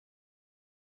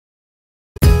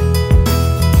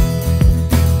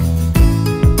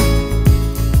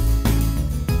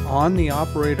On the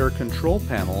Operator Control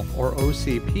Panel, or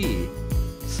OCP,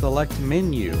 select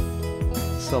Menu,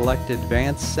 select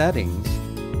Advanced Settings,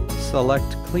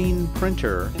 select Clean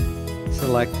Printer,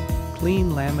 select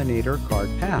Clean Laminator Card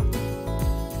Path.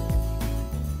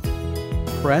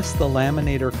 Press the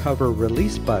Laminator Cover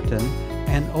Release button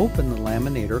and open the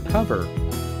Laminator cover.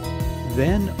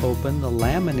 Then open the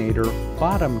Laminator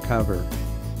bottom cover.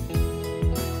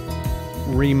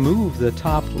 Remove the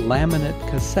top laminate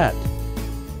cassette.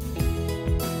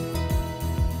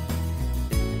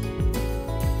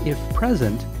 If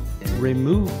present,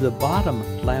 remove the bottom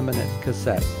laminate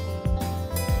cassette.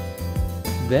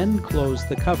 Then close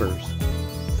the covers.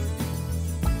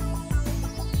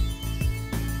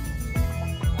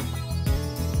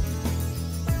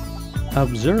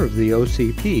 Observe the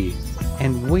OCP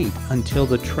and wait until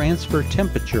the transfer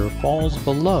temperature falls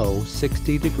below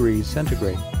 60 degrees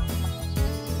centigrade.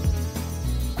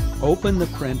 Open the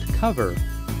print cover.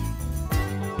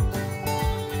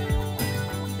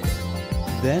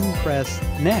 Then press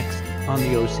Next on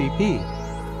the OCP.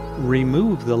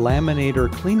 Remove the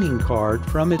Laminator cleaning card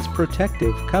from its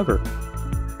protective cover.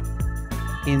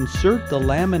 Insert the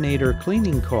Laminator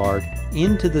cleaning card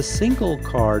into the single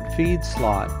card feed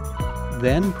slot.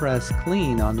 Then press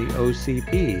Clean on the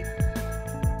OCP.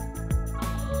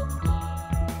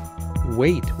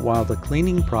 Wait while the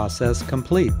cleaning process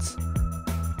completes.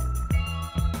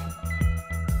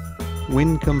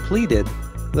 When completed,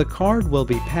 the card will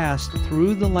be passed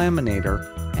through the laminator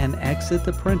and exit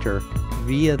the printer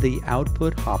via the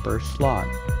output hopper slot.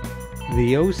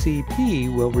 The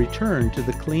OCP will return to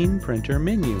the Clean Printer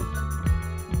menu.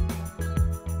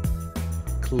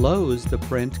 Close the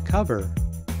print cover.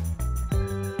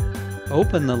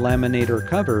 Open the laminator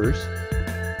covers.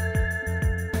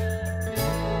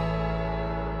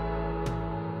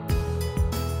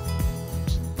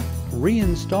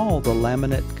 Reinstall the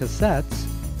laminate cassettes.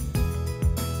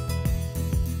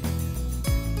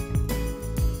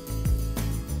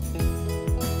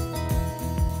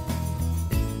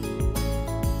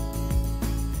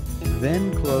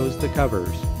 Then close the covers.